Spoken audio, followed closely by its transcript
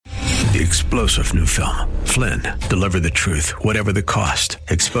the explosive new film, Flynn, deliver the truth, whatever the cost,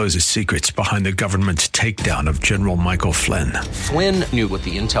 exposes secrets behind the government's takedown of General Michael Flynn. Flynn knew what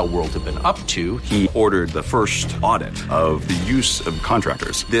the intel world had been up to. He ordered the first audit of the use of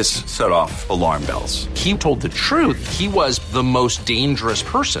contractors. This set off alarm bells. He told the truth. He was the most dangerous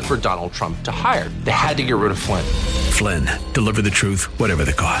person for Donald Trump to hire. They had to get rid of Flynn. Flynn, deliver the truth, whatever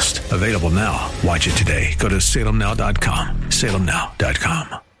the cost. Available now. Watch it today. Go to salemnow.com.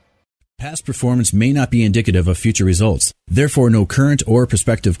 salemnow.com. Past performance may not be indicative of future results. Therefore, no current or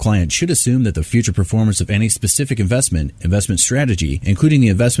prospective client should assume that the future performance of any specific investment strategy, including the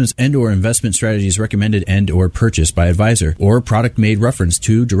investments and or investment strategies recommended and or purchased by advisor, or product made reference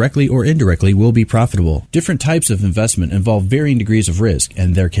to directly or indirectly will be profitable. Different types of investment involve varying degrees of risk,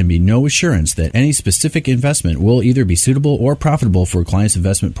 and there can be no assurance that any specific investment will either be suitable or profitable for a client's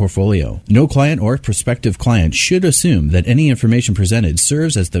investment portfolio. No client or prospective client should assume that any information presented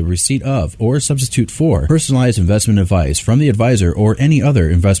serves as the receipt of or substitute for personalized investment advice from the advisor or any other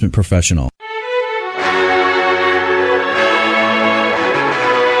investment professional.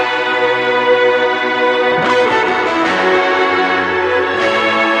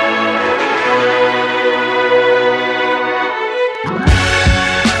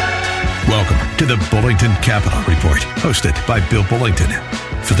 Welcome to the Bullington Capital Report, hosted by Bill Bullington.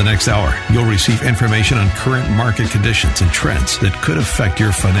 For the next hour, you'll receive information on current market conditions and trends that could affect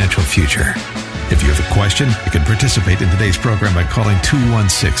your financial future. If you have a question, you can participate in today's program by calling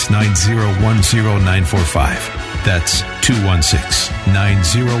 216-901-0945. That's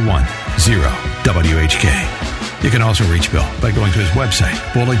 216-901-0WHK. You can also reach Bill by going to his website,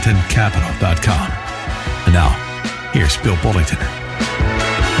 bullingtoncapital.com. And now, here's Bill Bullington.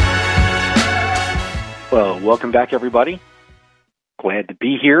 Well, welcome back, everybody. Glad to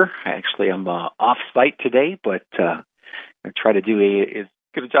be here. Actually, I'm off-site today, but I try to do as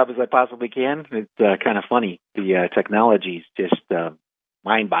good a job as I possibly can. It's kind of funny. The technology is just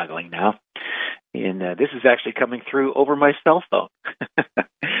mind-boggling now. And this is actually coming through over my cell phone.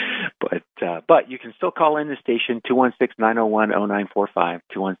 But you can still call in the station, 216-901-0945,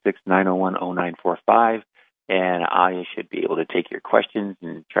 216-901-0945, and I should be able to take your questions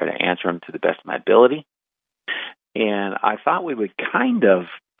and try to answer them to the best of my ability. And I thought we would kind of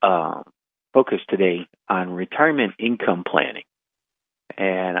focus today on retirement income planning.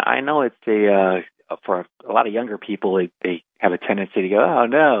 And I know it's for a lot of younger people, they have a tendency to go, oh,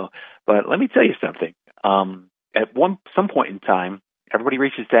 no. But let me tell you something. At some point in time, everybody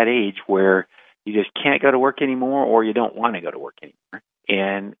reaches that age where you just can't go to work anymore or you don't want to go to work anymore.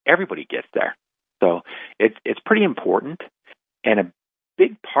 And everybody gets there. So it's pretty important. And a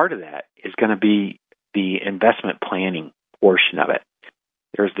big part of that is going to be the investment planning portion of it.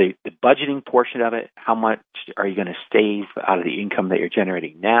 There's the budgeting portion of it. How much are you going to save out of the income that you're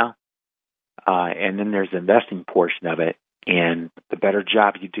generating now? And then there's the investing portion of it. And the better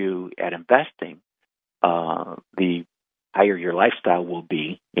job you do at investing, the higher your lifestyle will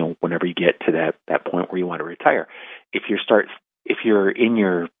be, whenever you get to that point where you want to retire. If you're in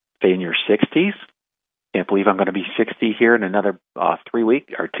your 60s, can't believe I'm going to be 60 here in another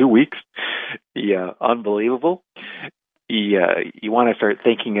 2 weeks. Yeah, unbelievable. You want to start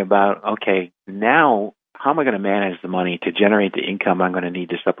thinking about, okay, now how am I going to manage the money to generate the income I'm going to need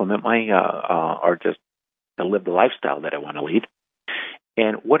to supplement my, or just to live the lifestyle that I want to lead?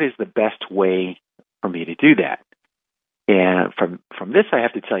 And what is the best way for me to do that? And from this, I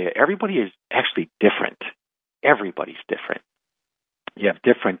have to tell you, everybody is actually different. Everybody's different. You have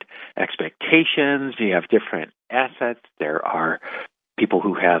different expectations. You have different assets. There are people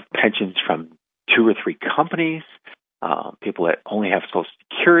who have pensions from 2 or 3 companies, people that only have Social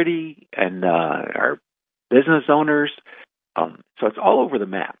Security, and are business owners. So it's all over the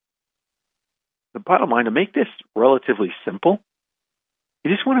map. The bottom line, to make this relatively simple,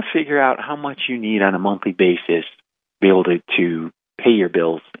 you just want to figure out how much you need on a monthly basis to be able to pay your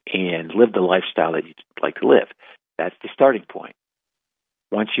bills and live the lifestyle that you'd like to live. That's the starting point.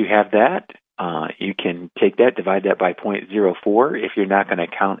 Once you have that, you can take that, divide that by 0.04 if you're not going to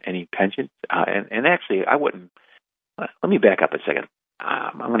count any pensions. And actually, I wouldn't. Let me back up a second.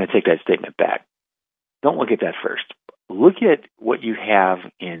 I'm going to take that statement back. Don't look at that first. Look at what you have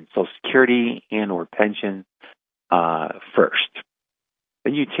in Social Security and or pension first.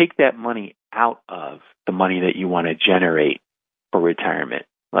 Then you take that money out of the money that you want to generate for retirement.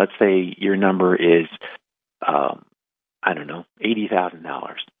 Let's say your number is,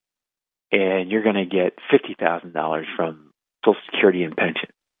 $80,000. And you're going to get $50,000 from Social Security and pension.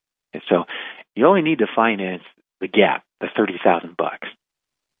 And so you only need to finance the gap, the $30,000.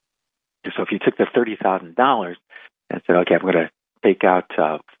 So if you took the $30,000 and said, okay, I'm going to take out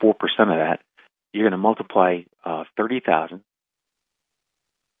 4% of that, you're going to multiply 30,000.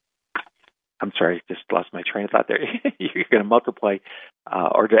 I'm sorry, just lost my train of thought there. You're going to multiply,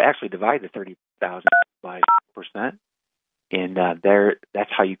 or to actually divide the 30,000 by percent, and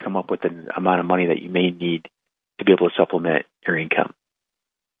that's how you come up with an amount of money that you may need to be able to supplement your income.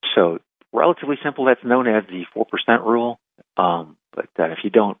 So, relatively simple. That's known as the 4% rule. But if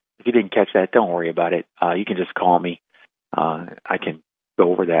you didn't catch that, don't worry about it. You can just call me. I can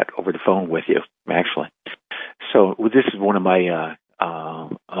go over that over the phone with you, actually. So this is one of my,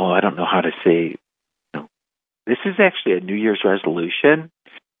 I don't know how to say, this is actually a New Year's resolution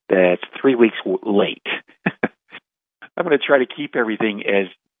that's 3 weeks late. I'm going to try to keep everything as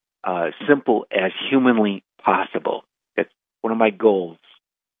simple as humanly possible. That's one of my goals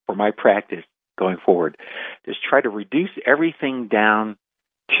for my practice going forward. Just try to reduce everything down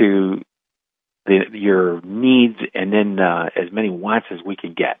to your needs, and then as many wants as we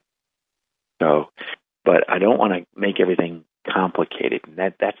can get. So, but I don't want to make everything complicated.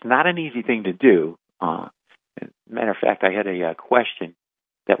 That's not an easy thing to do. As a matter of fact, I had a question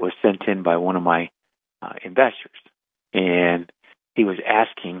that was sent in by one of my investors, and he was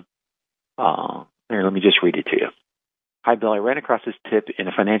asking. Here, let me just read it to you. Hi, Bill. I ran across this tip in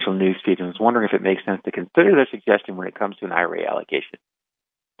a financial news feed and was wondering if it makes sense to consider the suggestion when it comes to an IRA allocation.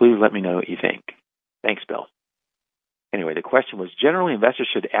 Please let me know what you think. Thanks, Bill. Anyway, the question was, generally, investors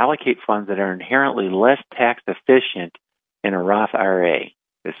should allocate funds that are inherently less tax efficient in a Roth IRA,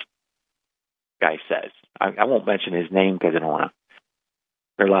 this guy says. I won't mention his name because I don't want to.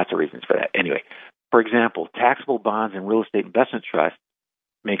 There are lots of reasons for that. Anyway, for example, taxable bonds and real estate investment trusts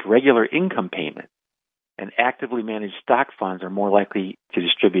make regular income payments, and actively managed stock funds are more likely to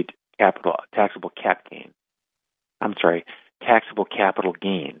distribute taxable capital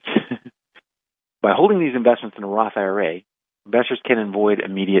gains. By holding these investments in a Roth IRA, investors can avoid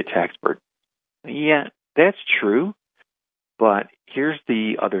immediate tax burden. Yeah, that's true, but here's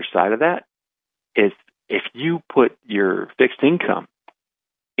the other side of that. Is if you put your fixed income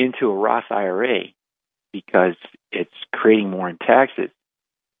into a Roth IRA because it's creating more in taxes,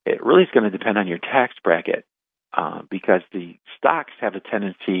 it really is going to depend on your tax bracket because the stocks have a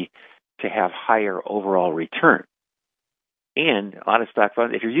tendency to have higher overall return. And a lot of stock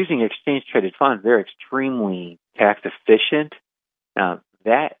funds, if you're using exchange-traded funds, they're extremely tax efficient.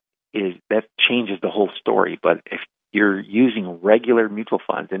 That changes the whole story. But if you're using regular mutual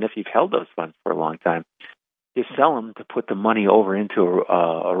funds, and if you've held those funds for a long time, you sell them to put the money over into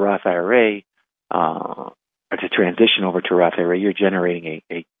a Roth IRA, or to transition over to a Roth IRA, you're generating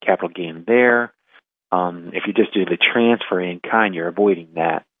a capital gain there. If you just do the transfer in kind, you're avoiding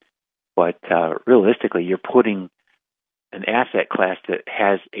that. But realistically, you're putting an asset class that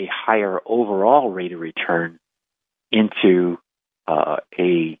has a higher overall rate of return into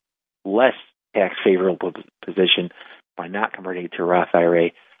a less tax favorable position by not converting it to a Roth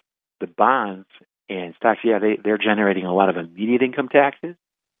IRA. The bonds and stocks, they're generating a lot of immediate income taxes,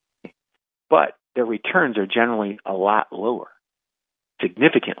 but their returns are generally a lot lower,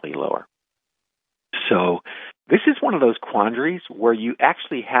 significantly lower. So this is one of those quandaries where you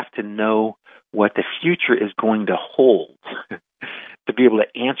actually have to know what the future is going to hold to be able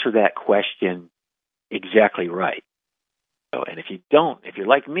to answer that question exactly right. So, and if you don't, if you're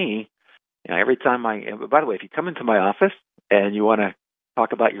like me, every time by the way, if you come into my office and you want to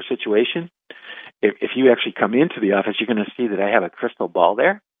talk about your situation, if you actually come into the office, you're going to see that I have a crystal ball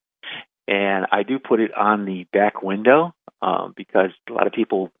there. And I do put it on the back window because a lot of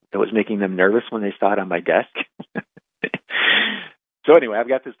people, it was making them nervous when they saw it on my desk. So anyway, I've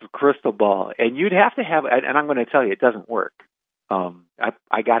got this crystal ball, and you'd have to have, and I'm going to tell you, it doesn't work.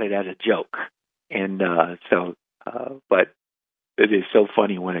 I got it as a joke, and but it is so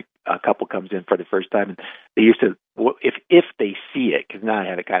funny when a couple comes in for the first time, and they used to, if they see it, because now I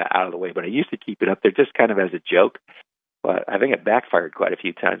have it kind of out of the way, but I used to keep it up there just kind of as a joke. But I think it backfired quite a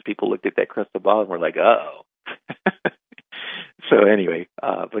few times. People looked at that crystal ball and were like, "Uh-oh." So anyway,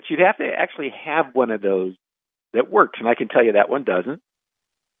 but you'd have to actually have one of those that works, and I can tell you that one doesn't.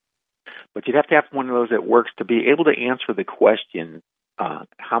 But you'd have to have one of those that works to be able to answer the question, how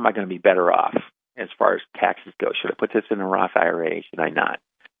am I going to be better off as far as taxes go? Should I put this in a Roth IRA? Should I not?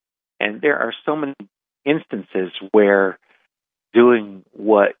 And there are so many instances where doing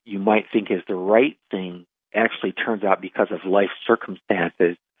what you might think is the right thing actually turns out, because of life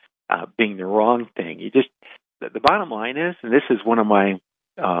circumstances, being the wrong thing. The bottom line is, and this is one of my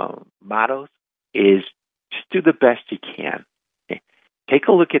mottos, is just do the best you can. Okay? Take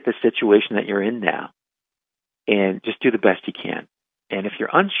a look at the situation that you're in now, and just do the best you can. And if you're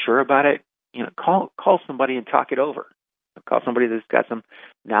unsure about it, call somebody and talk it over. Call somebody that's got some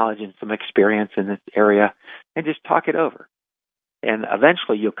knowledge and some experience in this area and just talk it over. And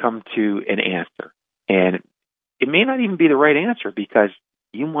eventually you'll come to an answer. And it may not even be the right answer because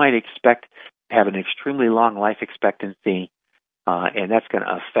you might expect to have an extremely long life expectancy, and that's going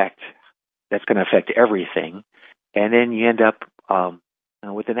to affect everything. And then you end up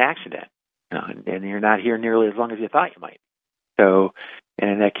with an accident, and you're not here nearly as long as you thought you might. So, and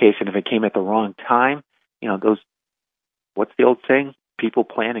in that case, and if it came at the wrong time, what's the old saying? People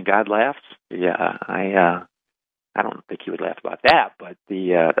plan and God laughs. Yeah, I don't think he would laugh about that. But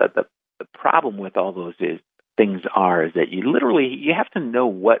the problem with all those things is that you have to know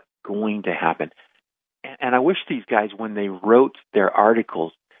what's going to happen. And I wish these guys, when they wrote their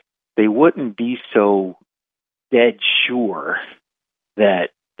articles, they wouldn't be so dead sure that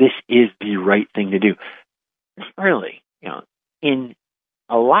this is the right thing to do. Really, in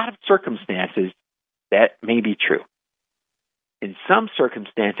a lot of circumstances, that may be true. In some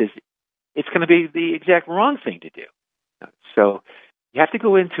circumstances, it's going to be the exact wrong thing to do. So you have to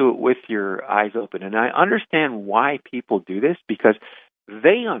go into it with your eyes open. And I understand why people do this, because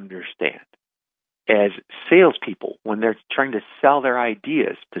they understand as salespeople, when they're trying to sell their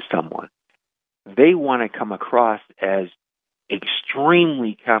ideas to someone, they want to come across as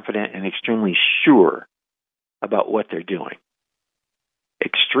extremely confident and extremely sure about what they're doing.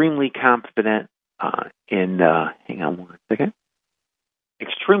 Extremely confident hang on one second.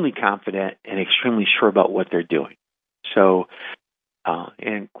 Extremely confident and extremely sure about what they're doing. So,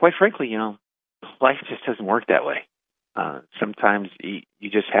 and quite frankly, life just doesn't work that way. Sometimes you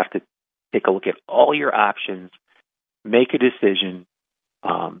just have to take a look at all your options, make a decision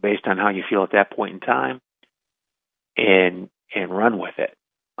based on how you feel at that point in time, and run with it.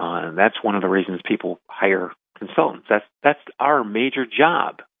 And that's one of the reasons people hire consultants. That's our major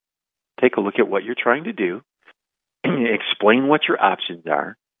job. Take a look at what you're trying to do, explain what your options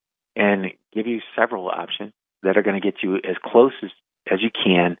are, and give you several options that are going to get you as close as you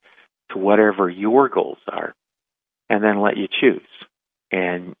can to whatever your goals are, and then let you choose.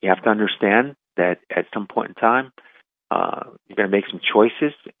 And you have to understand that at some point in time, you're going to make some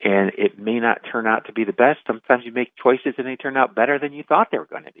choices, and it may not turn out to be the best. Sometimes you make choices and they turn out better than you thought they were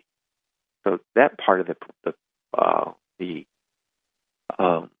going to be. So that part of the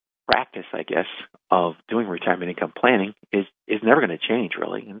practice, I guess, of doing retirement income planning is never going to change,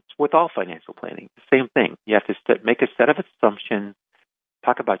 really. And it's with all financial planning, the same thing. You have to make a set of assumptions,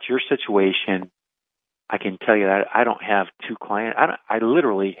 talk about your situation. I can tell you that I don't have two clients. I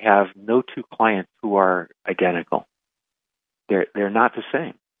literally have no two clients who are identical. They're not the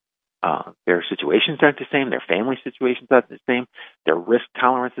same. Their situations aren't the same. Their family situations aren't the same. Their risk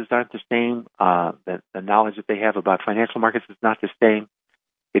tolerances aren't the same. The knowledge that they have about financial markets is not the same.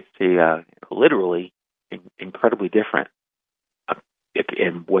 It's literally incredibly different.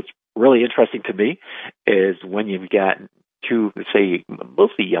 And what's really interesting to me is when you've got two, say,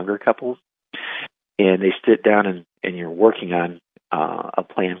 mostly younger couples, and they sit down and you're working on a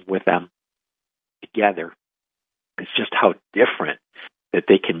plan with them together. It's just how different that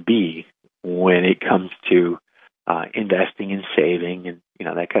they can be when it comes to investing and saving and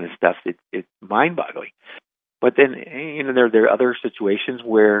that kind of stuff. It's mind-boggling. But then there are other situations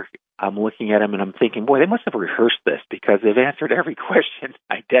where I'm looking at them and I'm thinking, boy, they must have rehearsed this because they've answered every question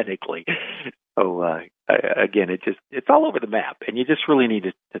identically. So again, it's all over the map, and you just really need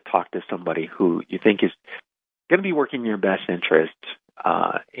to talk to somebody who you think is going to be working in your best interest.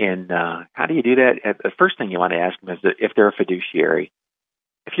 And how do you do that? The first thing you want to ask them is if they're a fiduciary.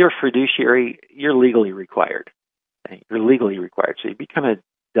 If you're a fiduciary, you're legally required. You're legally required. So you'd be kind of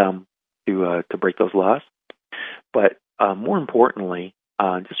dumb to break those laws. But more importantly,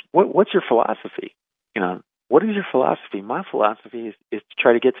 just what's your philosophy? What is your philosophy? My philosophy is to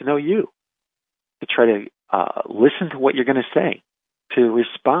try to get to know you, to try to listen to what you're going to say, to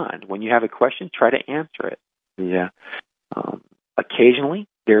respond. When you have a question, try to answer it. Yeah. Occasionally,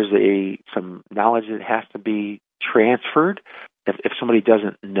 there's some knowledge that has to be transferred. If somebody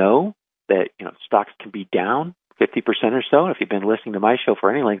doesn't know that stocks can be down 50% or so, if you've been listening to my show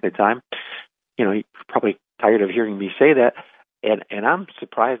for any length of time, you're probably tired of hearing me say that, and I'm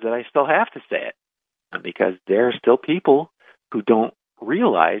surprised that I still have to say it, because there are still people who don't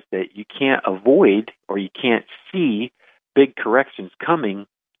realize that you can't avoid or you can't see big corrections coming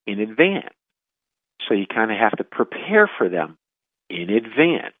in advance. So you kind of have to prepare for them in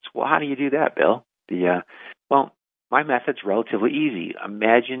advance. Well, how do you do that, Bill? Well, my method's relatively easy.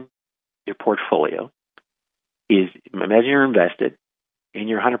 Imagine your portfolio imagine you're invested and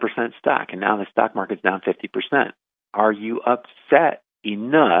you're 100% stock, and now the stock market's down 50%. Are you upset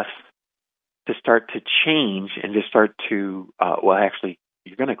enough to start to change and to start to, actually,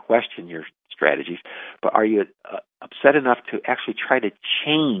 you're going to question your strategies, but are you upset enough to actually try to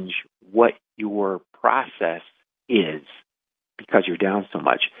change what your process is because you're down so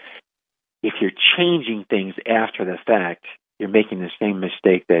much? If you're changing things after the fact, you're making the same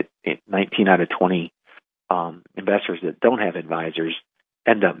mistake that 19 out of 20 investors that don't have advisors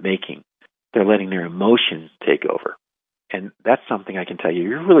end up making. They're letting their emotions take over. And that's something I can tell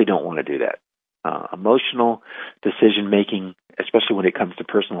you really don't want to do that. Emotional decision-making, especially when it comes to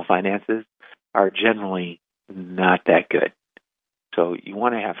personal finances, are generally not that good. So you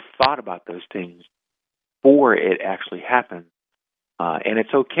want to have thought about those things before it actually happens. And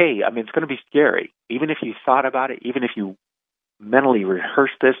it's okay. I mean, it's going to be scary. Even if you thought about it, even if you mentally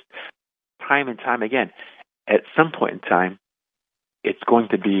rehearse this time and time again, at some point in time, it's going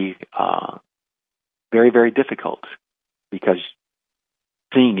to be very, very difficult, because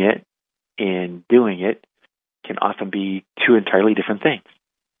seeing it and doing it can often be two entirely different things.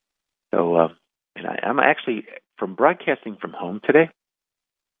 So, and I'm actually from broadcasting from home today, a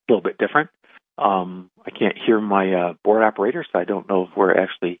little bit different. I can't hear my board operator, so I don't know if we're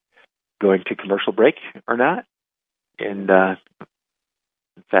actually going to commercial break or not. And in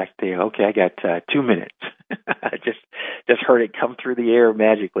fact, okay, I got 2 minutes. I just heard it come through the air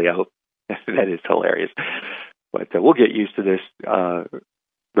magically. I hope that is hilarious. But we'll get used to this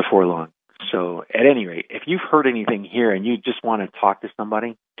before long. So at any rate, if you've heard anything here and you just want to talk to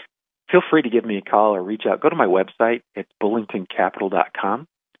somebody, feel free to give me a call or reach out. Go to my website. It's bullingtoncapital.com,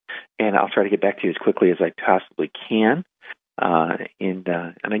 and I'll try to get back to you as quickly as I possibly can. And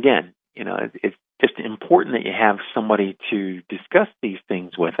again, it's just important that you have somebody to discuss these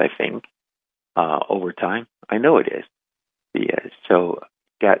things with, I think, over time. I know it is. Yeah, so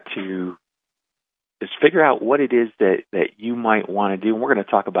got to just figure out what it is that you might want to do. And we're going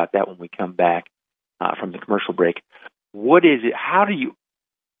to talk about that when we come back from the commercial break. What is it? How do you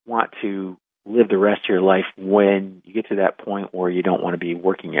want to live the rest of your life when you get to that point where you don't want to be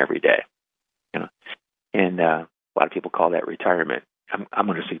working every day? And a lot of people call that retirement. I'm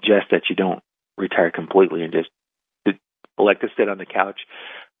going to suggest that you don't retire completely and just elect to sit on the couch.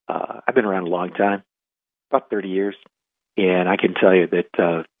 I've been around a long time, about 30 years, and I can tell you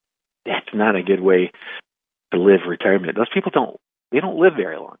that that's not a good way to live retirement. Those people don't live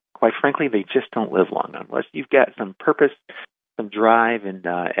very long. Quite frankly, they just don't live long unless you've got some purpose, some drive, and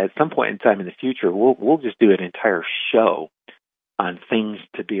at some point in time in the future, we'll just do an entire show on things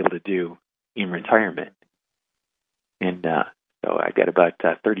to be able to do in retirement. And so I got about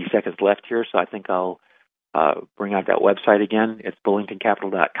 30 seconds left here, so I think I'll bring out that website again. It's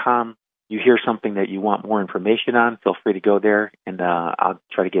bullingtoncapital.com. You hear something that you want more information on, feel free to go there, and I'll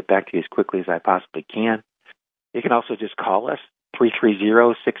try to get back to you as quickly as I possibly can. You can also just call us,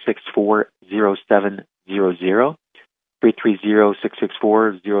 330-664-0700,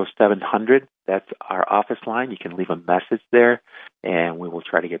 330-664-0700. That's our office line. You can leave a message there, and we will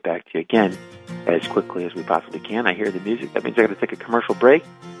try to get back to you again as quickly as we possibly can. I hear the music. That means I got to take a commercial break.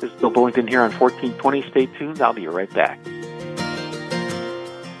 This is Bill Bullington here on 1420. Stay tuned. I'll be right back.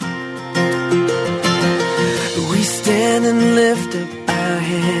 We stand and lift up our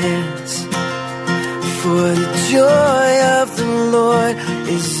hands, for the joy of the Lord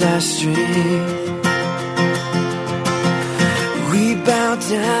is our strength. We bow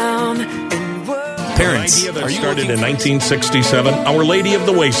down and worship. Parents, started in 1967, Our Lady of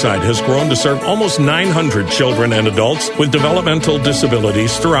the Wayside has grown to serve almost 900 children and adults with developmental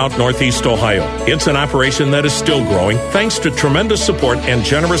disabilities throughout Northeast Ohio. It's an operation that is still growing thanks to tremendous support and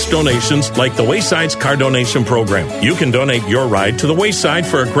generous donations like the Wayside's car donation program. You can donate your ride to the Wayside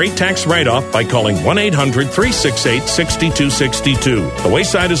for a great tax write-off by calling 1-800-368-6262. The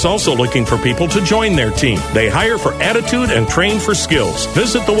Wayside is also looking for people to join their team. They hire for attitude and train for skills.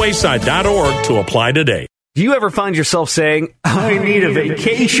 Visit thewayside.org to apply today. Do you ever find yourself saying, I need a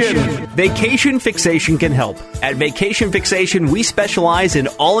vacation? Vacation Fixation can help. At Vacation Fixation, we specialize in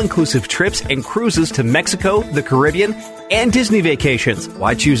all-inclusive trips and cruises to Mexico, the Caribbean, and Disney vacations.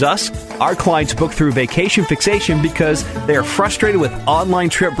 Why choose us? Our clients book through Vacation Fixation because they are frustrated with online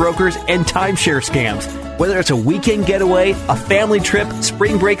trip brokers and timeshare scams. Whether it's a weekend getaway, a family trip,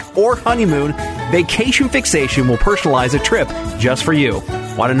 spring break, or honeymoon, Vacation Fixation will personalize a trip just for you.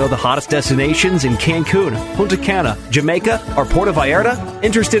 Want to know the hottest destinations in Cancun, Punta Cana, Jamaica, or Puerto Vallarta?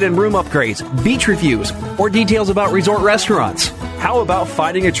 Interested in room upgrades, beach reviews, or details about resort restaurants? How about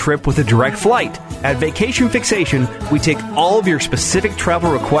finding a trip with a direct flight? At Vacation Fixation, we take all of your specific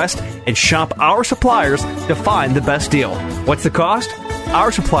travel requests and shop our suppliers to find the best deal. What's the cost?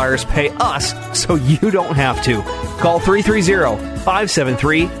 Our suppliers pay us so you don't have to. Call 330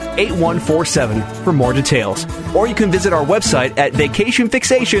 888-573-8147 for more details. Or you can visit our website at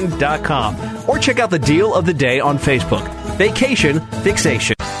vacationfixation.com or check out the deal of the day on Facebook. Vacation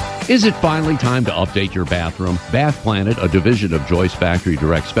Fixation. Is it finally time to update your bathroom? Bath Planet, a division of Joyce Factory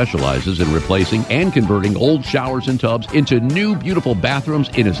Direct, specializes in replacing and converting old showers and tubs into new, beautiful bathrooms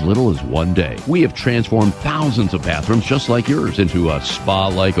in as little as one day. We have transformed thousands of bathrooms just like yours into a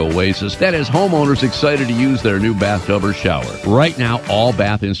spa-like oasis that has homeowners excited to use their new bathtub or shower. Right now, all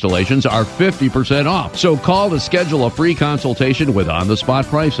bath installations are 50% off. So call to schedule a free consultation with on-the-spot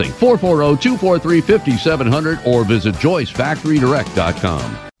pricing. 440-243-5700 or visit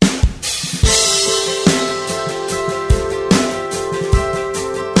JoyceFactoryDirect.com.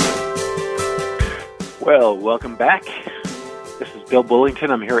 Well, welcome back. This is Bill Bullington.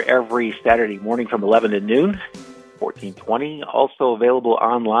 I'm here every Saturday morning from 11 to noon, 1420. Also available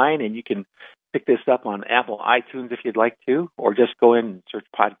online, and you can pick this up on Apple iTunes if you'd like to, or just go in and search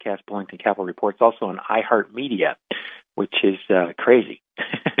podcast Bullington Capital Reports. Also on iHeartMedia, which is crazy.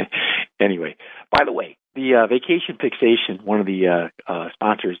 Anyway, by the way, the Vacation Fixation, one of the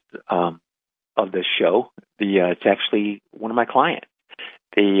sponsors of this show, it's actually one of my clients.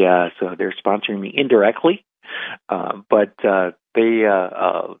 So they're sponsoring me indirectly, but they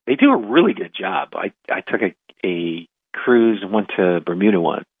do a really good job. I took a cruise and went to Bermuda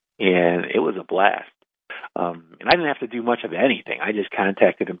once, and it was a blast. And I didn't have to do much of anything. I just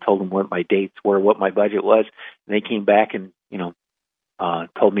contacted them, told them what my dates were, what my budget was, and they came back and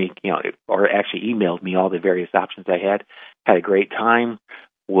told me, or actually emailed me all the various options I had. Had a great time.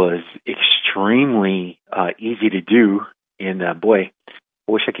 Was extremely easy to do, and boy.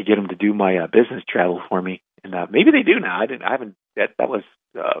 I wish I could get them to do my business travel for me, and maybe they do now. I haven't. That was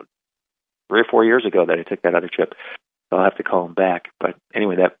 3 or 4 years ago that I took that other trip. So I'll have to call them back. But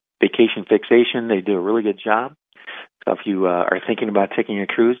anyway, that Vacation Fixation, they do a really good job. So if you are thinking about taking a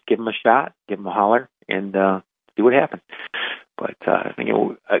cruise, give them a shot, give them a holler, and see what happens. But I think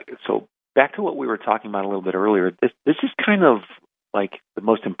so. Back to what we were talking about a little bit earlier. This is kind of like the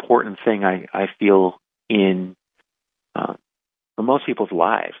most important thing I feel in. For most people's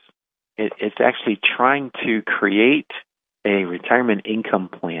lives, it's actually trying to create a retirement income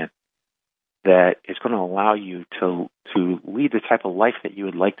plan that is going to allow you to lead the type of life that you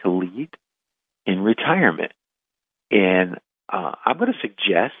would like to lead in retirement. And I'm going to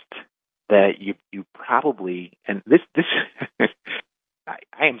suggest that you probably, and this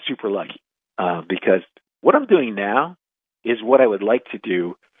I am super lucky because what I'm doing now is what I would like to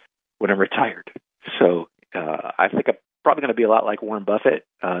do when I'm retired. So I think I'm probably going to be a lot like Warren Buffett.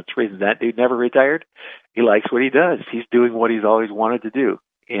 It's the reason that dude never retired. He likes what he does. He's doing what he's always wanted to do.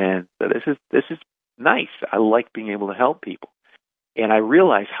 And so this is nice. I like being able to help people. And I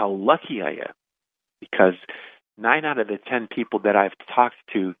realize how lucky I am because 9 out of the 10 people that I've talked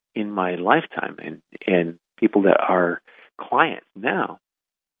to in my lifetime and people that are clients now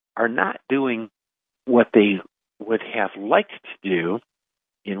are not doing what they would have liked to do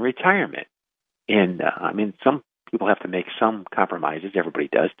in retirement. And some people have to make some compromises. Everybody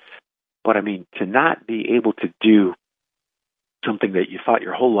does. But to not be able to do something that you thought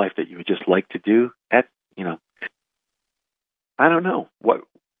your whole life that you would just like to do, that, I don't know. What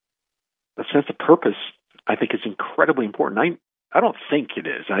a sense of purpose, I think, is incredibly important. I don't think it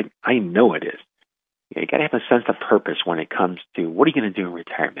is. I know it is. You got to have a sense of purpose when it comes to what are you going to do in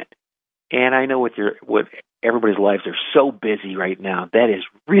retirement. And I know what everybody's lives are so busy right now, that is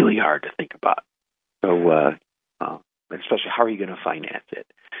really hard to think about. So, especially how are you going to finance it?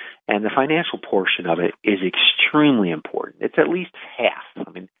 And the financial portion of it is extremely important. It's at least half.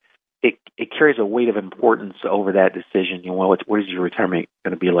 It carries a weight of importance over that decision. What is your retirement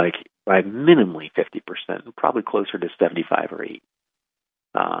going to be like by minimally 50%, probably closer to 75 or 80.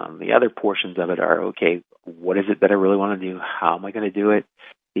 The other portions of it are, okay, what is it that I really want to do? How am I going to do it?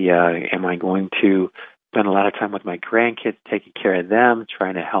 Am I going to spend a lot of time with my grandkids, taking care of them,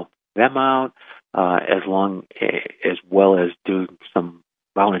 trying to help them out, as well as do some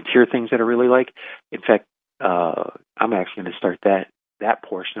volunteer things that I really like. In fact, I'm actually going to start that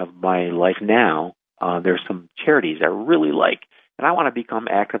portion of my life now. There's some charities I really like, and I want to become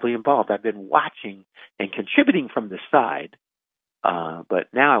actively involved. I've been watching and contributing from the side, but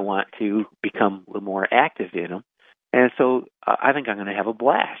now I want to become a little more active in them. And so I think I'm going to have a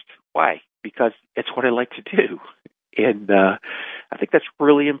blast. Why? Because it's what I like to do. And I think that's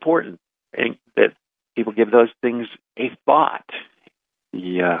really important, and that people give those things a thought.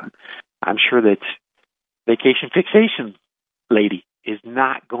 I'm sure that Vacation Fixation lady is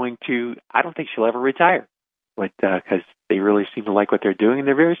not going to, I don't think she'll ever retire, but because they really seem to like what they're doing and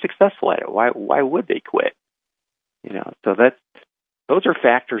they're very successful at it. Why would they quit? So those are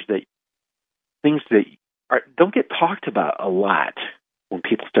factors things that don't get talked about a lot when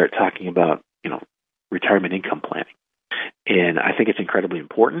people start talking about, retirement income planning. And I think it's incredibly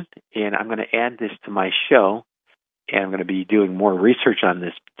important. And I'm going to add this to my show, and I'm going to be doing more research on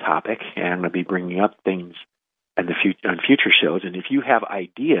this topic, and I'm going to be bringing up things on future shows. And if you have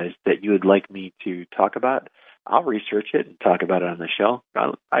ideas that you would like me to talk about, I'll research it and talk about it on the show.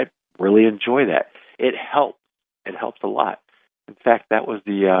 I really enjoy that. It helps. It helps a lot. In fact, that was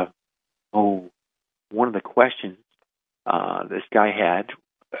one of the questions this guy had.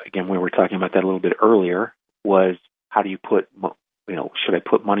 Again, we were talking about that a little bit earlier. Was how do you put, should I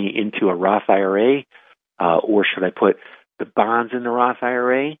put money into a Roth IRA, or should I put the bonds in the Roth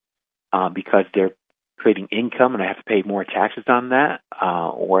IRA because they're creating income and I have to pay more taxes on that,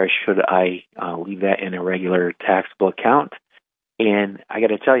 or should I leave that in a regular taxable account? And I got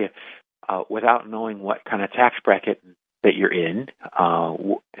to tell you, without knowing what kind of tax bracket that you're in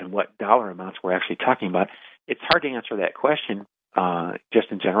and what dollar amounts we're actually talking about, it's hard to answer that question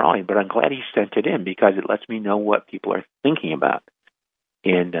just in generality. But I'm glad he sent it in because it lets me know what people are thinking about.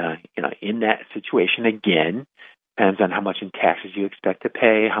 And in that situation, again, depends on how much in taxes you expect to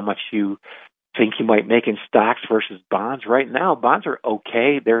pay, how much you think you might make in stocks versus bonds. Right now, bonds are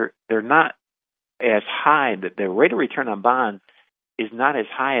okay. They're not as high. The rate of return on bonds is not as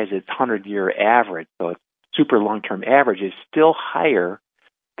high as its 100-year average. So its super long-term average is still higher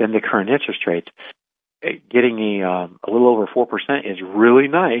than the current interest rates. Getting a little over 4% is really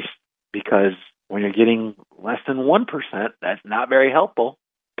nice because when you're getting less than 1%, that's not very helpful.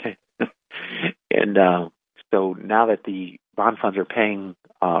 Okay. And so now that the bond funds are paying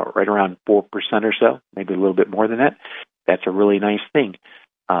right around 4% or so, maybe a little bit more than that, that's a really nice thing.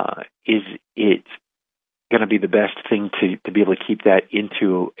 Is it going to be the best thing to be able to keep that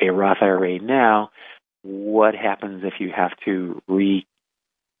into a Roth IRA now? What happens if you have to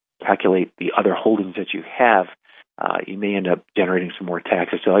recalculate the other holdings that you have? You may end up generating some more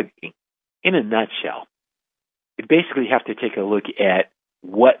taxes. So in a nutshell, you basically have to take a look at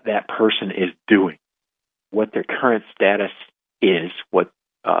what that person is doing, what their current status is, what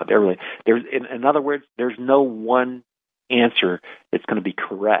they're really. In other words, there's no one answer that's going to be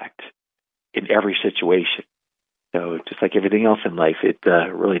correct in every situation. So just like everything else in life, it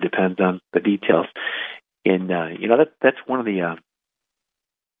really depends on the details. And that's one of the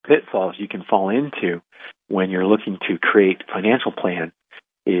pitfalls you can fall into when you're looking to create a financial plan,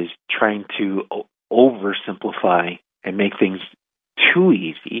 is trying to oversimplify and make things too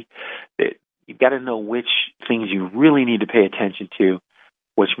easy. You've got to know which things you really need to pay attention to,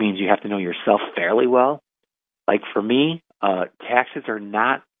 which means you have to know yourself fairly well. Like for me, taxes are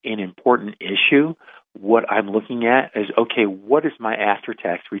not an important issue. What I'm looking at is, okay, what is my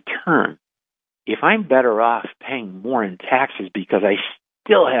after-tax return? If I'm better off paying more in taxes because I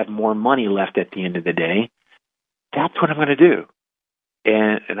still have more money left at the end of the day, that's what I'm going to do.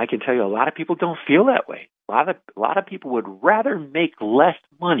 And I can tell you, a lot of people don't feel that way. A lot of people would rather make less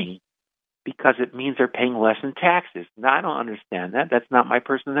money because it means they're paying less in taxes. Now, I don't understand that. That's not my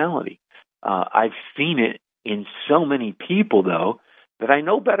personality. I've seen it in so many people, though, that I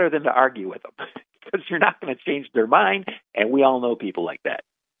know better than to argue with them because you're not going to change their mind, and we all know people like that.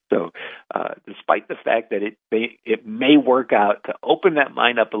 So despite the fact that it may work out to open that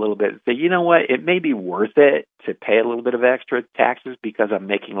mind up a little bit and say, you know what, it may be worth it to pay a little bit of extra taxes because I'm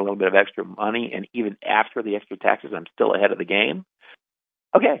making a little bit of extra money, and even after the extra taxes, I'm still ahead of the game.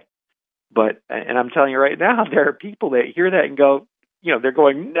 Okay. And I'm telling you right now, there are people that hear that and go, they're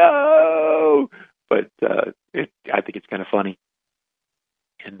going, no. But I think it's kind of funny.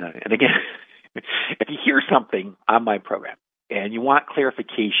 And again, if you hear something on my program and you want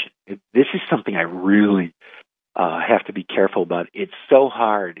clarification, this is something I really have to be careful about. It's so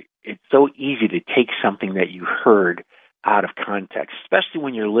hard. It's so easy to take something that you heard out of context, especially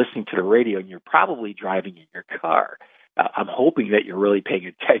when you're listening to the radio and you're probably driving in your car. I'm hoping that you're really paying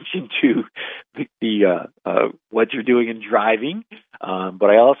attention to the what you're doing in driving, but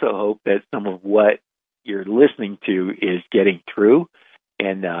I also hope that some of what you're listening to is getting through.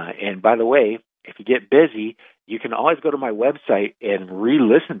 And by the way, if you get busy, you can always go to my website and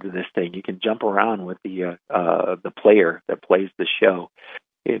re-listen to this thing. You can jump around with the player that plays the show.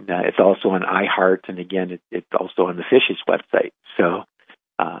 And it's also on iHeart, and again, it's also on the Fish's website. So,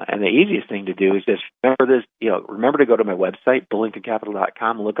 and the easiest thing to do is just remember this. Remember to go to my website,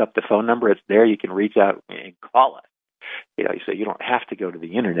 bullingtoncapital.com. Look up the phone number; it's there. You can reach out and call us. So you don't have to go to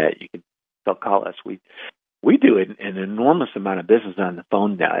the internet. You can still call us. We do an enormous amount of business on the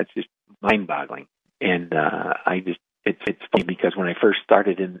phone now. It's just mind-boggling, and it's funny because when I first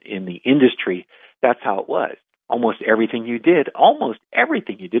started in the industry, that's how it was. almost everything you did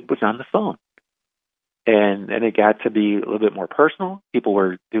was on the phone. And it got to be a little bit more personal. People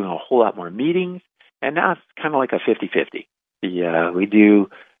were doing a whole lot more meetings, and now it's kind of like a 50-50. We do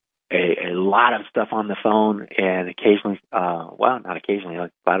a lot of stuff on the phone, and occasionally, not occasionally,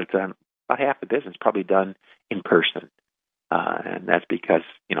 like about half the business probably done in person. And that's because,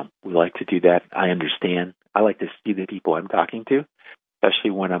 we like to do that. I understand. I like to see the people I'm talking to,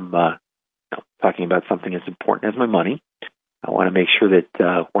 especially when I'm talking about something as important as my money. I want to make sure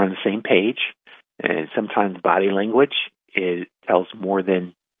that we're on the same page. And sometimes body language tells more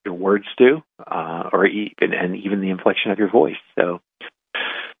than your words do, or even the inflection of your voice. So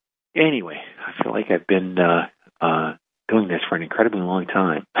anyway, I feel like I've been doing this for an incredibly long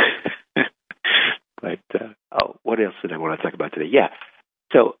time. But what else did I want to talk about today? Yeah,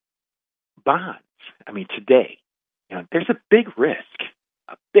 so bonds. I mean, today, there's a big risk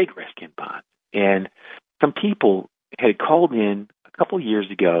in bonds, and some people had called in a couple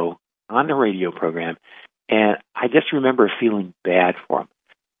years ago on the radio program, and I just remember feeling bad for them.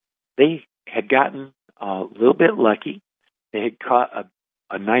 They had gotten a little bit lucky. They had caught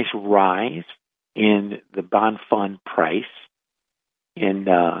a nice rise in the bond fund price, and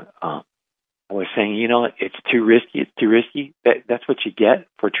I was saying, it's too risky. That's what you get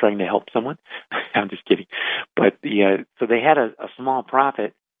for trying to help someone. I'm just kidding. But so they had a small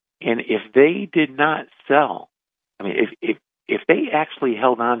profit, and if they did not sell, I mean, if they actually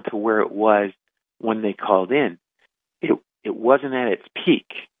held on to where it was when they called in, it wasn't at its peak.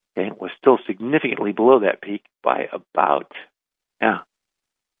 Okay? It was still significantly below that peak by about 22%.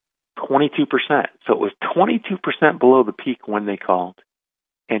 So it was 22% below the peak when they called.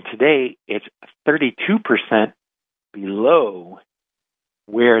 And today, it's 32% below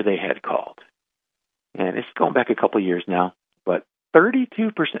where they had called. And it's going back a couple of years now, but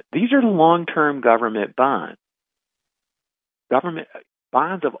 32%. These are long-term government bonds. Government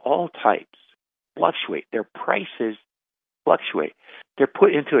bonds of all types fluctuate. Their prices fluctuate. They're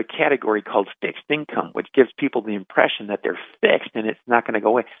put into a category called fixed income, which gives people the impression that they're fixed and it's not going to go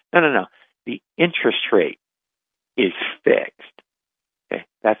away. No. The interest rate is fixed. Okay?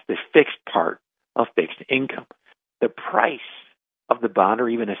 That's the fixed part of fixed income. The price of the bond or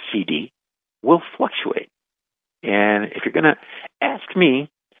even a CD will fluctuate. And if you're going to ask me,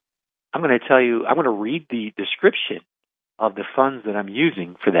 I'm going to tell you, I'm going to read the description of the funds that I'm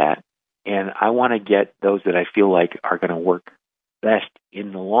using for that. And I want to get those that I feel like are going to work best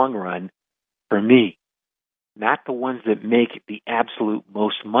in the long run for me, not the ones that make the absolute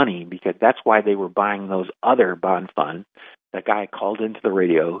most money, because that's why they were buying those other bond funds. The guy called into the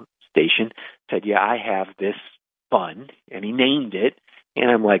radio station, said, yeah, I have this fund, and he named it. And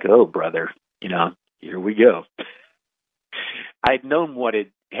I'm like, oh, brother, here we go. I'd known what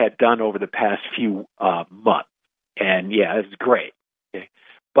it had done over the past few months. And, yeah, it's great. Okay?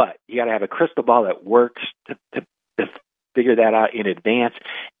 But you got to have a crystal ball that works to figure that out in advance.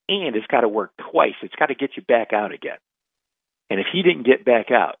 And it's got to work twice. It's got to get you back out again. And if he didn't get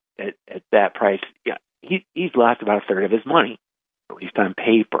back out at that price, he's lost about a third of his money, at least on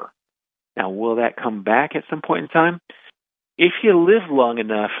paper. Now, will that come back at some point in time? If you live long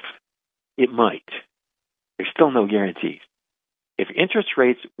enough, it might. There's still no guarantees. If interest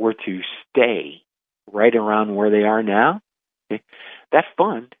rates were to stay right around where they are now, okay, that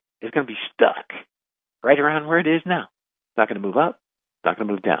fund is going to be stuck right around where it is now. It's not going to move up. It's not going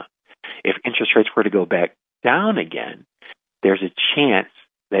to move down. If interest rates were to go back down again, there's a chance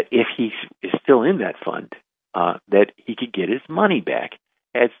that if he is still in that fund, that he could get his money back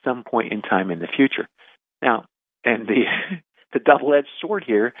at some point in time in the future. Now, and the double-edged sword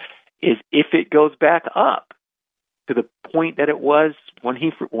here is if it goes back up to the point that it was when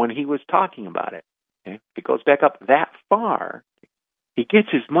he was talking about it. Okay? If it goes back up that far, he gets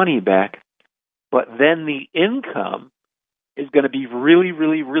his money back, but then the income is going to be really,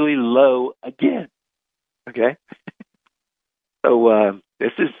 really, really low again. Okay? So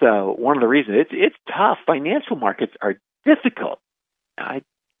this is one of the reasons. It's tough. Financial markets are difficult. I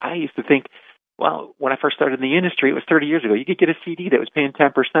used to think, well, when I first started in the industry, it was 30 years ago, you could get a CD that was paying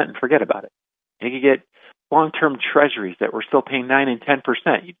 10% and forget about it. And you could get long-term treasuries that were still paying 9 and 10%.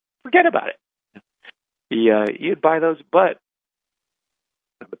 You'd forget about it. You'd buy those, but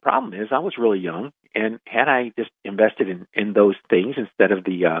the problem is I was really young, and had I just invested in those things instead of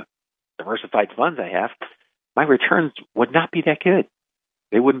the diversified funds I have, my returns would not be that good.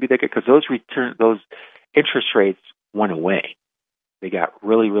 They wouldn't be that good because those interest rates went away. They got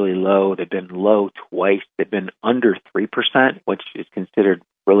really, really low. They've been low twice. They've been under 3%, which is considered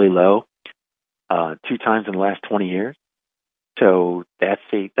really low, 2 times in the last 20 years. So that's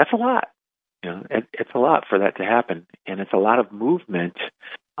a lot. It's a lot for that to happen, and it's a lot of movement,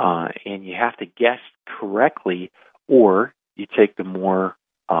 and you have to guess correctly, or you take the more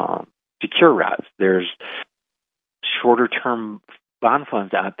secure routes. There's shorter-term bond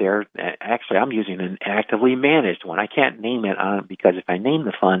funds out there. Actually, I'm using an actively managed one. I can't name it because if I name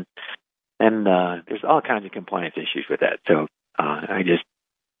the fund, then there's all kinds of compliance issues with that. So I just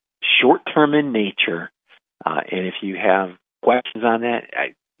short-term in nature, and if you have questions on that,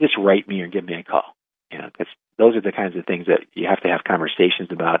 just write me or give me a call. Because those are the kinds of things that you have to have conversations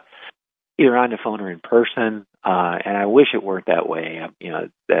about, either on the phone or in person. And I wish it weren't that way.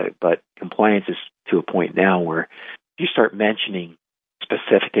 But compliance is to a point now where if you start mentioning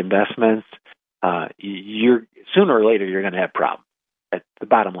specific investments, you're sooner or later you're going to have problems. That's the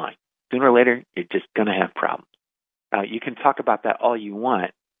bottom line. Sooner or later, you're just going to have problems. You can talk about that all you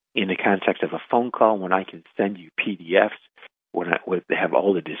want in the context of a phone call when I can send you PDFs, when they have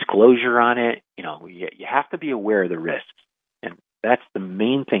all the disclosure on it. You have to be aware of the risks. And that's the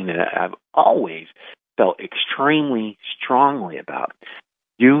main thing that I've always felt extremely strongly about.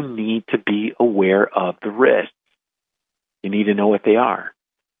 You need to be aware of the risks. You need to know what they are.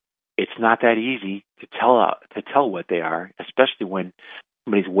 It's not that easy to tell what they are, especially when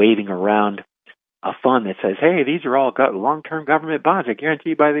somebody's waving around a fund that says, hey, these are all long-term government bonds that are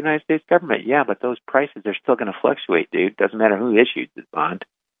guaranteed by the United States government. Yeah, but those prices are still going to fluctuate, dude. Doesn't matter who issued the bond.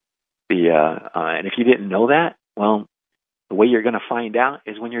 And if you didn't know that, well, the way you're going to find out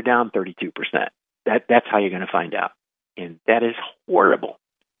is when you're down 32%. That's how you're going to find out. And that is horrible.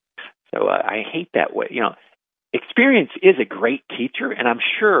 So I hate that way. Experience is a great teacher, and I'm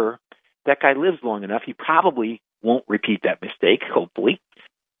sure that guy lives long enough. He probably won't repeat that mistake, hopefully.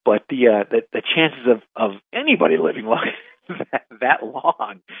 But the chances of anybody living that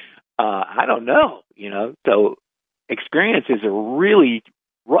long, I don't know. So experience is a really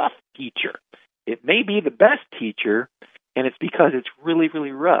rough teacher. It may be the best teacher, and it's because it's really,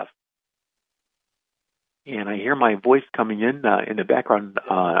 really rough. And I hear my voice coming in the background.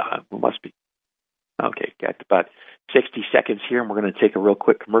 Must be. Okay, got about 60 seconds here, and we're going to take a real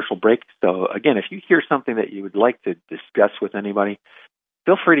quick commercial break. So, again, if you hear something that you would like to discuss with anybody,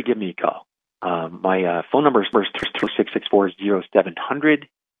 feel free to give me a call. My phone number is 2664-0700.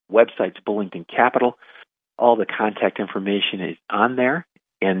 Website's Bullington Capital. All the contact information is on there,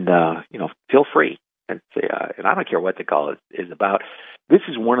 and feel free. And I don't care what the call is about. This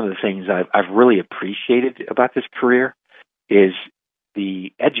is one of the things I've really appreciated about this career is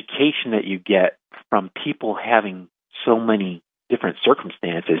the education that you get from people having so many different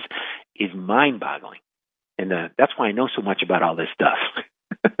circumstances is mind-boggling. And that's why I know so much about all this stuff.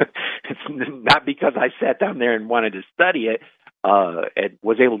 It's not because I sat down there and wanted to study it and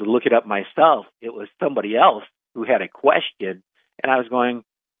was able to look it up myself. It was somebody else who had a question, and I was going,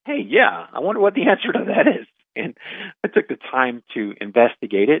 hey, yeah, I wonder what the answer to that is. And I took the time to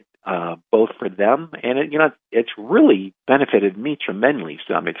investigate it, both for them and it's really benefited me tremendously.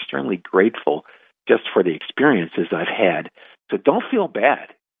 So I'm extremely grateful just for the experiences I've had. So don't feel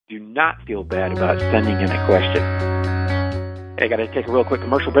bad. Do not feel bad about sending in a question. I got to take a real quick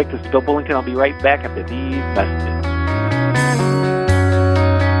commercial break. This is Bill Bullington. I'll be right back after these messages.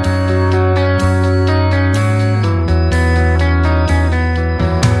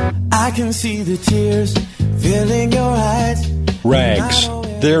 I can see the tears filling your eyes. Rags.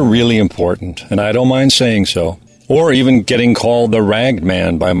 They're really important, and I don't mind saying so. Or even getting called the ragged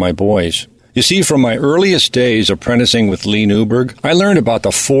man by my boys. You see, from my earliest days apprenticing with Lee Newberg, I learned about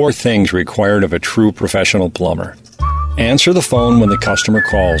the 4 things required of a true professional plumber. Answer the phone when the customer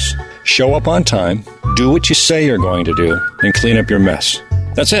calls. Show up on time, do what you say you're going to do, and clean up your mess.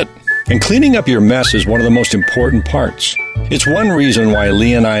 That's it. And cleaning up your mess is one of the most important parts. It's one reason why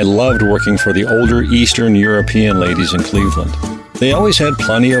Lee and I loved working for the older Eastern European ladies in Cleveland. They always had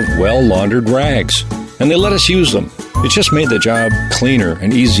plenty of well-laundered rags, and they let us use them. It just made the job cleaner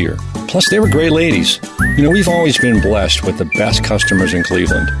and easier. Plus, they were great ladies. We've always been blessed with the best customers in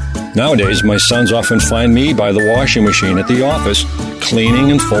Cleveland. Nowadays, my sons often find me by the washing machine at the office,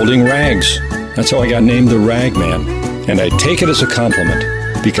 cleaning and folding rags. That's how I got named the Rag Man. And I take it as a compliment,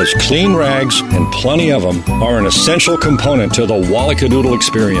 because clean rags, and plenty of them, are an essential component to the Wallacadoodle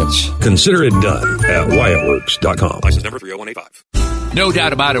experience. Consider it done at WyattWorks.com. License number 30185. No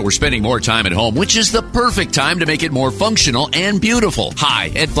doubt about it, we're spending more time at home, which is the perfect time to make it more functional and beautiful. Hi,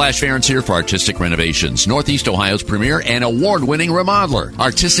 Ed Flash Ferentz here for Artistic Renovations, Northeast Ohio's premier and award-winning remodeler.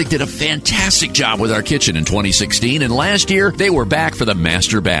 Artistic did a fantastic job with our kitchen in 2016, and last year, they were back for the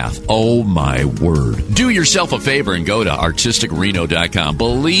master bath. Oh, my word. Do yourself a favor and go to artisticreno.com.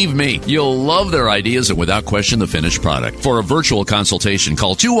 Believe me, you'll love their ideas and without question the finished product. For a virtual consultation,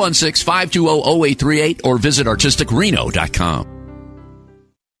 call 216-520-0838 or visit artisticreno.com.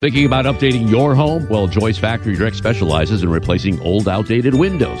 Thinking about updating your home? Well, Joyce Factory Direct specializes in replacing old, outdated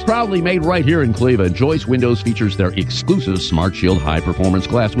windows. Proudly made right here in Cleveland, Joyce Windows features their exclusive Smart Shield high-performance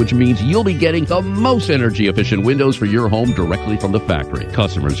glass, which means you'll be getting the most energy-efficient windows for your home directly from the factory.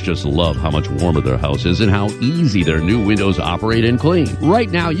 Customers just love how much warmer their house is and how easy their new windows operate and clean. Right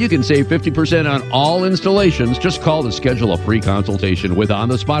now, you can save 50% on all installations. Just call to schedule a free consultation with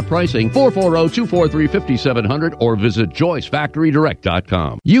on-the-spot pricing, 440-243-5700, or visit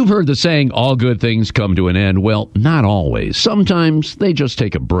joycefactorydirect.com. You've heard the saying, all good things come to an end. Well, not always. Sometimes they just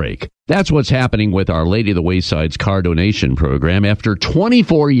take a break. That's what's happening with Our Lady of the Wayside's car donation program after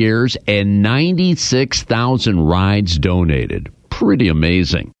 24 years and 96,000 rides donated. Pretty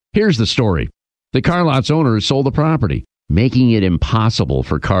amazing. Here's the story. The car lot's owner has sold the property, making it impossible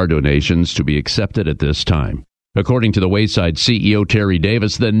for car donations to be accepted at this time. According to the Wayside CEO, Terry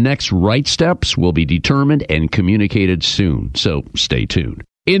Davis, the next right steps will be determined and communicated soon, so stay tuned.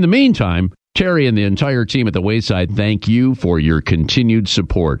 In the meantime, Terry and the entire team at the Wayside thank you for your continued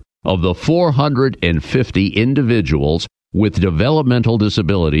support of the 450 individuals with developmental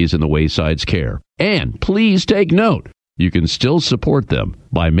disabilities in the Wayside's care. And please take note, you can still support them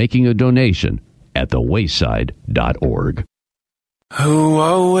by making a donation at thewayside.org.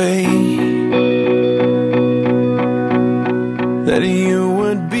 That you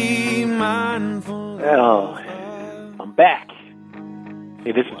would be mindful. Well, I'm back.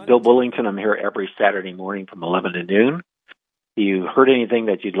 Hey, this is Bill Bullington. I'm here every Saturday morning from 11 to noon. If you heard anything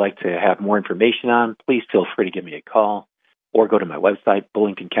that you'd like to have more information on, please feel free to give me a call or go to my website,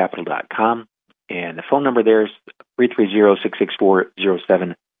 bullingtoncapital.com. And the phone number there is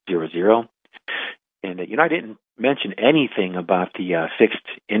 330-664-0700. And, I didn't mention anything about the fixed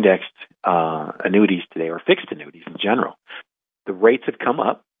indexed annuities today, or fixed annuities in general. The rates have come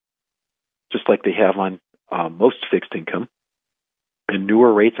up, just like they have on most fixed income. And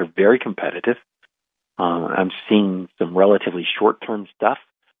newer rates are very competitive. I'm seeing some relatively short-term stuff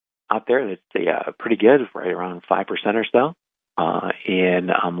out there that's pretty good, right around 5% or so.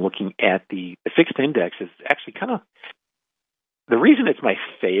 And I'm looking at the fixed index is actually kind of, the reason it's my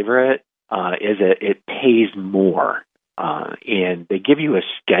favorite is that it pays more. And they give you a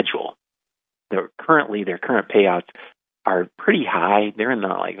schedule. Their current payouts are pretty high. They're in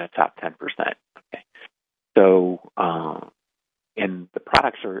the top 10%. Okay. So, and the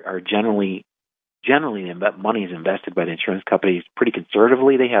products are generally money is invested by the insurance companies pretty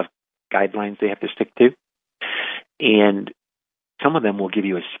conservatively. They have guidelines they have to stick to. And some of them will give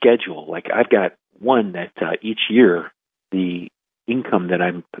you a schedule. Like I've got one that each year the income that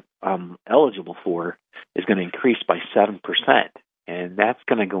I'm eligible for is going to increase by 7%. And that's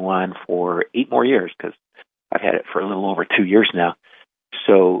going to go on for 8 more years because I've had it for a little over 2 years now.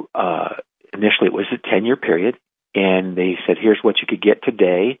 So initially it was a 10-year period, and they said, here's what you could get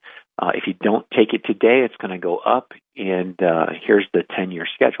today. If you don't take it today, it's going to go up, and here's the 10-year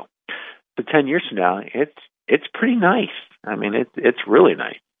schedule. So 10 years from now, it's pretty nice. I mean, it's really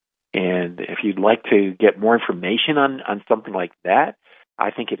nice. And if you'd like to get more information on something like that,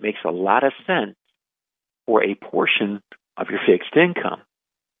 I think it makes a lot of sense for a portion of your fixed income.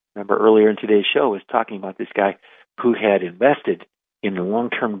 Remember earlier in today's show, I was talking about this guy who had invested in the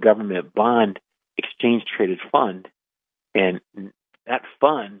long-term government bond exchange-traded fund, and that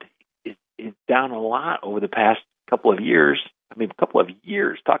fund is down a lot over the past couple of years. I mean, a couple of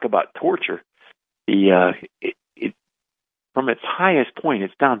years. Talk about torture. From its highest point,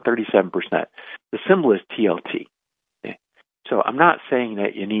 it's down 37%. The symbol is TLT. Okay. So I'm not saying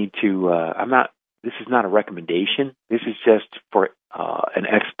that you need to. This is not a recommendation. This is just for an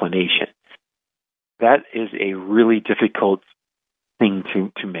explanation. That is a really difficult thing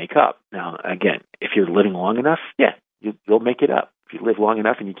to make up. Now, again, if you're living long enough, you'll make it up. If you live long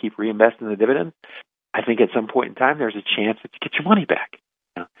enough and you keep reinvesting the dividend, I think at some point in time there's a chance that you get your money back.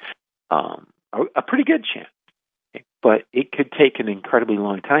 A pretty good chance. Okay? But it could take an incredibly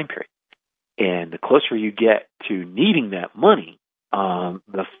long time period. And the closer you get to needing that money,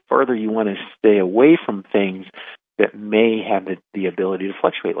 the further you want to stay away from things that may have the ability to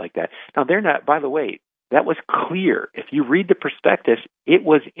fluctuate like that. Now, they're not, by the way, that was clear. If you read the prospectus, it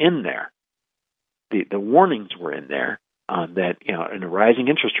was in there. The warnings were in there. that, in a rising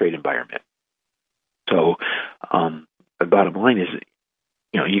interest rate environment. So the bottom line is,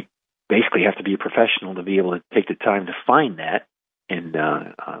 you basically have to be a professional to be able to take the time to find that. And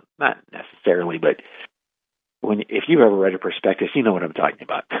not necessarily, but if you've ever read a prospectus, you know what I'm talking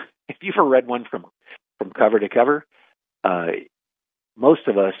about. If you've ever read one from cover to cover, most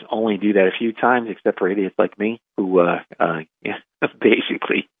of us only do that a few times, except for idiots like me who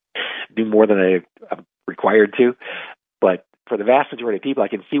basically do more than I'm required to. But for the vast majority of people, I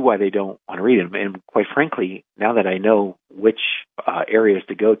can see why they don't want to read them. And quite frankly, now that I know which areas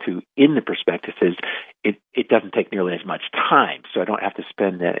to go to in the prospectuses, it doesn't take nearly as much time. So I don't have to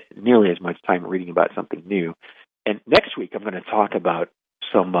spend nearly as much time reading about something new. And next week, I'm going to talk about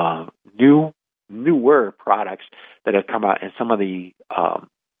some newer products that have come out and some of the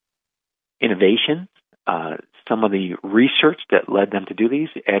innovations, some of the research that led them to do these.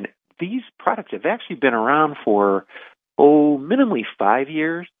 And these products have actually been around for minimally 5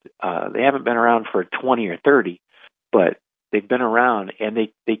 years. They haven't been around for 20 or 30, but they've been around, and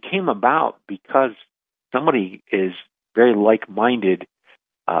they came about because somebody is very like-minded,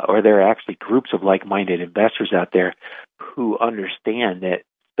 or there are actually groups of like-minded investors out there who understand that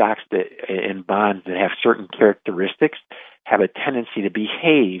stocks and bonds that have certain characteristics have a tendency to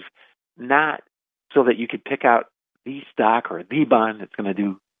behave not so that you could pick out the stock or the bond that's going to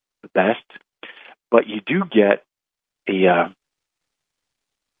do the best, but you do get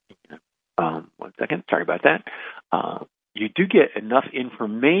one second. Sorry about that. You do get enough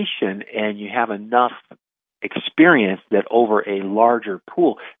information and you have enough experience that over a larger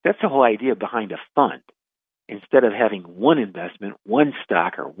pool. That's the whole idea behind a fund. Instead of having one investment, one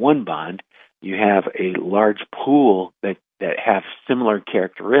stock, or one bond, you have a large pool that have similar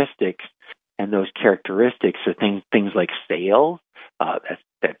characteristics, and those characteristics are things like sales.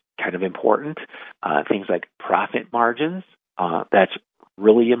 That's kind of important. Things like profit margins. That's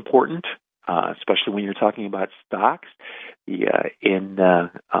really important, especially when you're talking about stocks.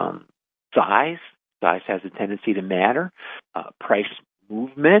 Size. Size has a tendency to matter. Price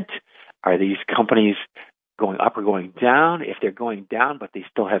movement. Are these companies going up or going down? If they're going down, but they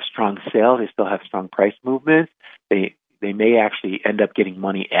still have strong sales, they still have strong price movements, they may actually end up getting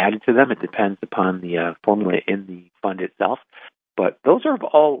money added to them. It depends upon the formula in the fund itself. But those are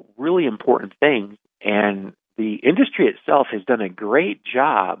all really important things, and the industry itself has done a great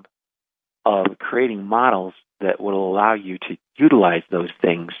job of creating models that will allow you to utilize those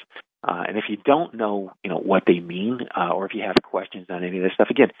things. And if you don't know, what they mean, or if you have questions on any of this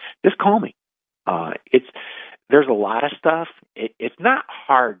stuff, again, just call me. There's a lot of stuff. It's not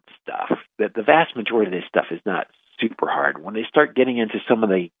hard stuff. The vast majority of this stuff is not super hard. When they start getting into some of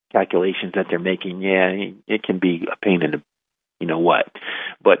the calculations that they're making, it can be a pain in the what.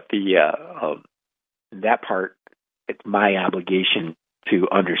 But that part, it's my obligation to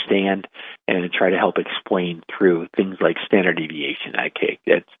understand and to try to help explain through things like standard deviation.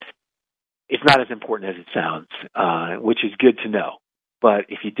 It's not as important as it sounds, which is good to know. But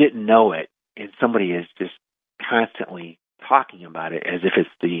if you didn't know it, and somebody is just constantly talking about it as if it's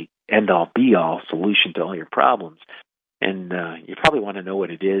the end-all, be-all solution to all your problems, and you probably want to know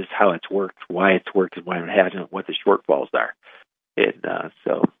what it is, how it's worked, why it's worked, and why it hasn't, what the shortfalls are.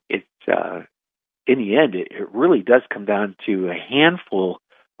 So it's in the end, it really does come down to a handful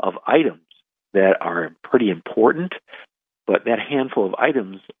of items that are pretty important, but that handful of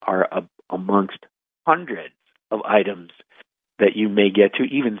items are amongst hundreds of items that you may get to,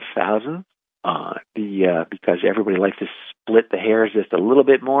 even thousands, because everybody likes to split the hairs just a little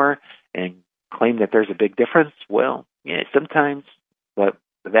bit more and claim that there's a big difference. Well, yeah, sometimes, but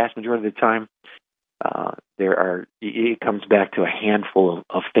the vast majority of the time, it comes back to a handful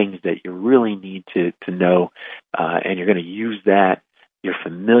of things that you really need to know, and you're going to use that. You're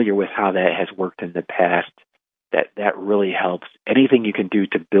familiar with how that has worked in the past. That really helps. Anything you can do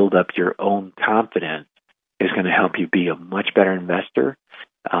to build up your own confidence is going to help you be a much better investor.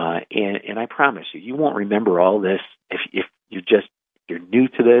 And I promise you won't remember all this if you're new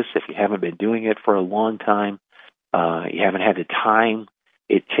to this, if you haven't been doing it for a long time, you haven't had the time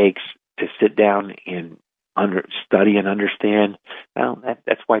it takes to sit down and study and understand. Well,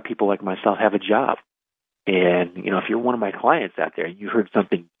 that's why people like myself have a job. And, if you're one of my clients out there and you heard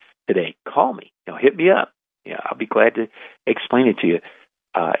something today, call me. Hit me up. I'll be glad to explain it to you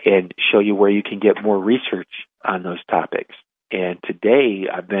and show you where you can get more research on those topics. And today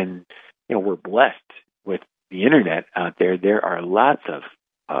I've been, we're blessed with the internet out there. There are lots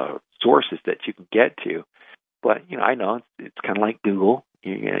of sources that you can get to. But, I know it's kind of like Google.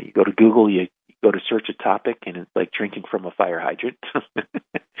 You go to Google, you go to search a topic, and it's like drinking from a fire hydrant.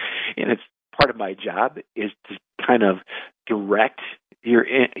 And it's part of my job is to kind of direct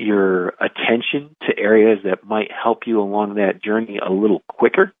your attention to areas that might help you along that journey a little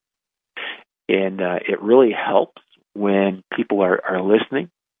quicker. And it really helps when people are listening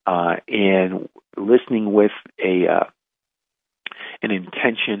and listening with an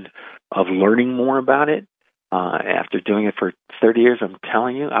intention of learning more about it. After doing it for 30 years, I'm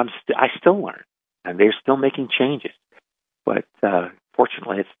telling you, I still learn, and they're still making changes. But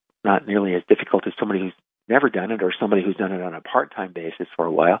fortunately, it's not nearly as difficult as somebody who's never done it or somebody who's done it on a part-time basis for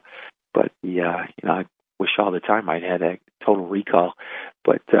a while. But I wish all the time I'd had a total recall.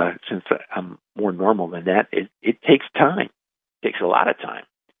 But since I'm more normal than that, it takes time. It takes a lot of time.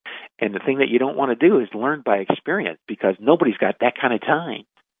 And the thing that you don't want to do is learn by experience, because nobody's got that kind of time.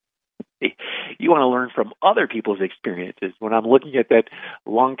 You want to learn from other people's experiences. When I'm looking at that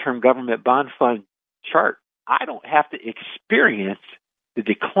long-term government bond fund chart, I don't have to experience the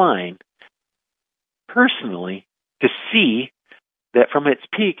decline personally to see that from its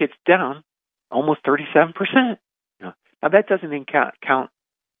peak, it's down almost 37%. Now that doesn't count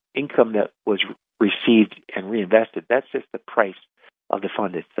income that was received and reinvested. That's just the price of the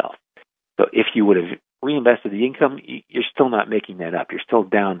fund itself. So if you would have reinvested the income, you're still not making that up. You're still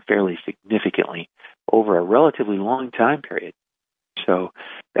down fairly significantly over a relatively long time period. So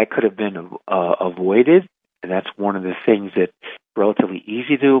that could have been avoided, and that's one of the things that's relatively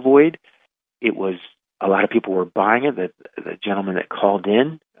easy to avoid. It was a lot of people were buying it. The gentleman that called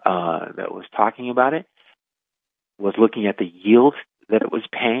in that was talking about it was looking at the yield that it was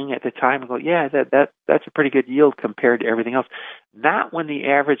paying at the time and go, yeah, that's a pretty good yield compared to everything else. Not when the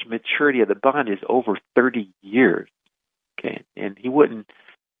average maturity of the bond is over 30 years. Okay, and he wouldn't.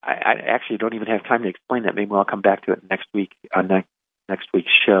 I actually don't even have time to explain that. Maybe I'll come back to it next week on next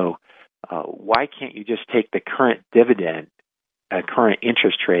week's show. Why can't you just take the current dividend, current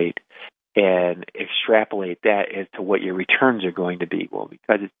interest rate, and extrapolate that as to what your returns are going to be? Well,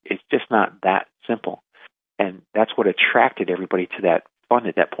 because it's just not that simple. And that's what attracted everybody to that fund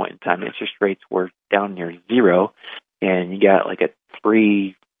at that point in time. Interest rates were down near zero, and you got like a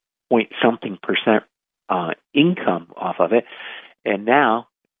 3-point-something% income off of it. And now,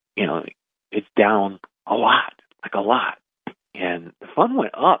 it's down a lot. And the fund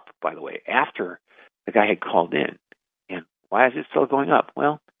went up, by the way, after the guy had called in. And why is it still going up?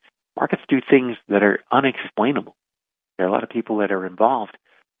 Well, markets do things that are unexplainable. There are a lot of people that are involved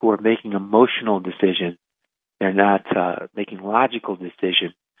who are making emotional decisions. They're not making logical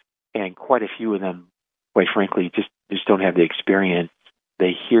decisions, and quite a few of them, quite frankly, just don't have the experience.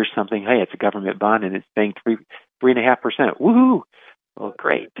 They hear something, hey, it's a government bond, and it's paying 3.5%. Woohoo! Well,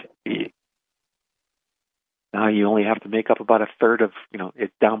 great. Now you only have to make up about a third of,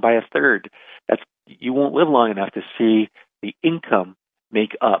 it's down by a third. You won't live long enough to see the income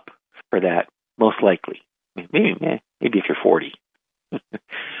make up for that, most likely. Maybe if you're 40.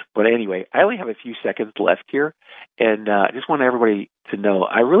 But anyway, I only have a few seconds left here, and I just want everybody to know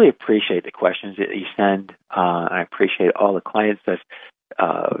I really appreciate the questions that you send. I appreciate all the clients that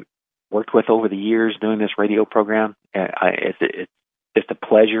I've worked with over the years doing this radio program. It's just a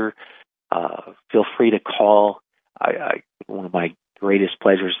pleasure. Feel free to call. One of my greatest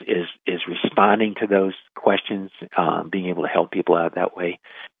pleasures is responding to those questions, being able to help people out that way.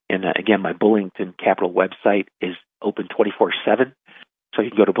 And again, my Bullington Capital website is open 24/7. So you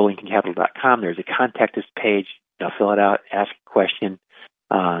can go to bullingtoncapital.com. There's a contact us page. Fill it out, ask a question.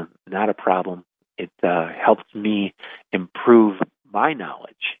 Not a problem. It helps me improve my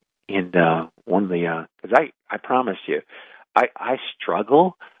knowledge. And one of the, because I promise you, I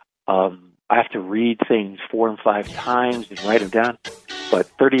struggle. I have to read things 4 and 5 times and write them down. But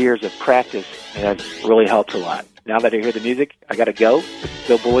 30 years of practice has really helped a lot. Now that I hear the music, I got to go. This is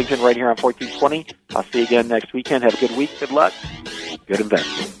Bill Bullington right here on 1420. I'll see you again next weekend. Have a good week. Good luck. Good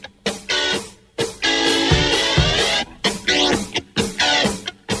investing.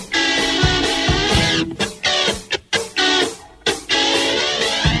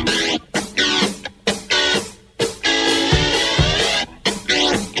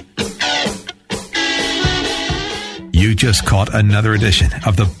 You just caught another edition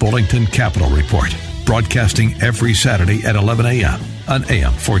of the Bullington Capital Report, broadcasting every Saturday at 11 a.m. on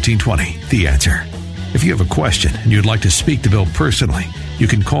AM 1420. The Answer. If you have a question and you'd like to speak to Bill personally, you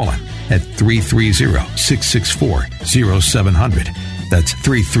can call him at 330-664-0700. That's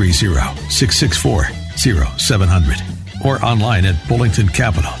 330-664-0700. Or online at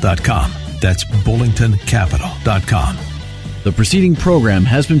bullingtoncapital.com. That's bullingtoncapital.com. The preceding program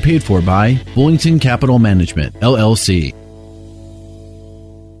has been paid for by Bullington Capital Management, LLC.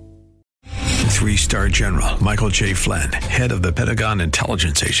 3-star general Michael J. Flynn, head of the Pentagon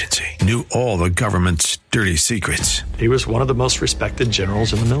Intelligence Agency, knew all the government's dirty secrets. He was one of the most respected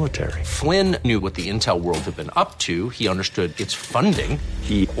generals in the military. Flynn knew what the intel world had been up to. He understood its funding.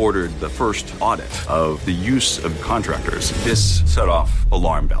 He ordered the first audit of the use of contractors. This set off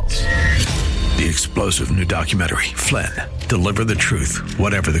alarm bells. The explosive new documentary, Flynn, Deliver the Truth,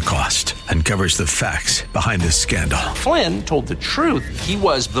 Whatever the Cost, uncovers the facts behind this scandal. Flynn told the truth. He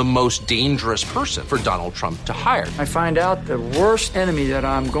was the most dangerous person for Donald Trump to hire. I find out the worst enemy that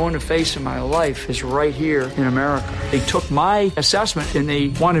I'm going to face in my life is right here in America. They took my assessment and they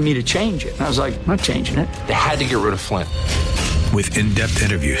wanted me to change it. And I was like, I'm not changing it. They had to get rid of Flynn. With in-depth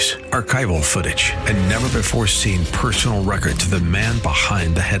interviews, archival footage, and never-before-seen personal records of the man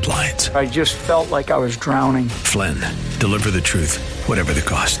behind the headlines. I just felt like I was drowning. Flynn, Deliver the Truth, Whatever the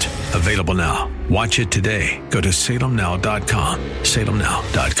Cost. Available now. Watch it today. Go to salemnow.com.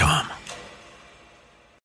 salemnow.com.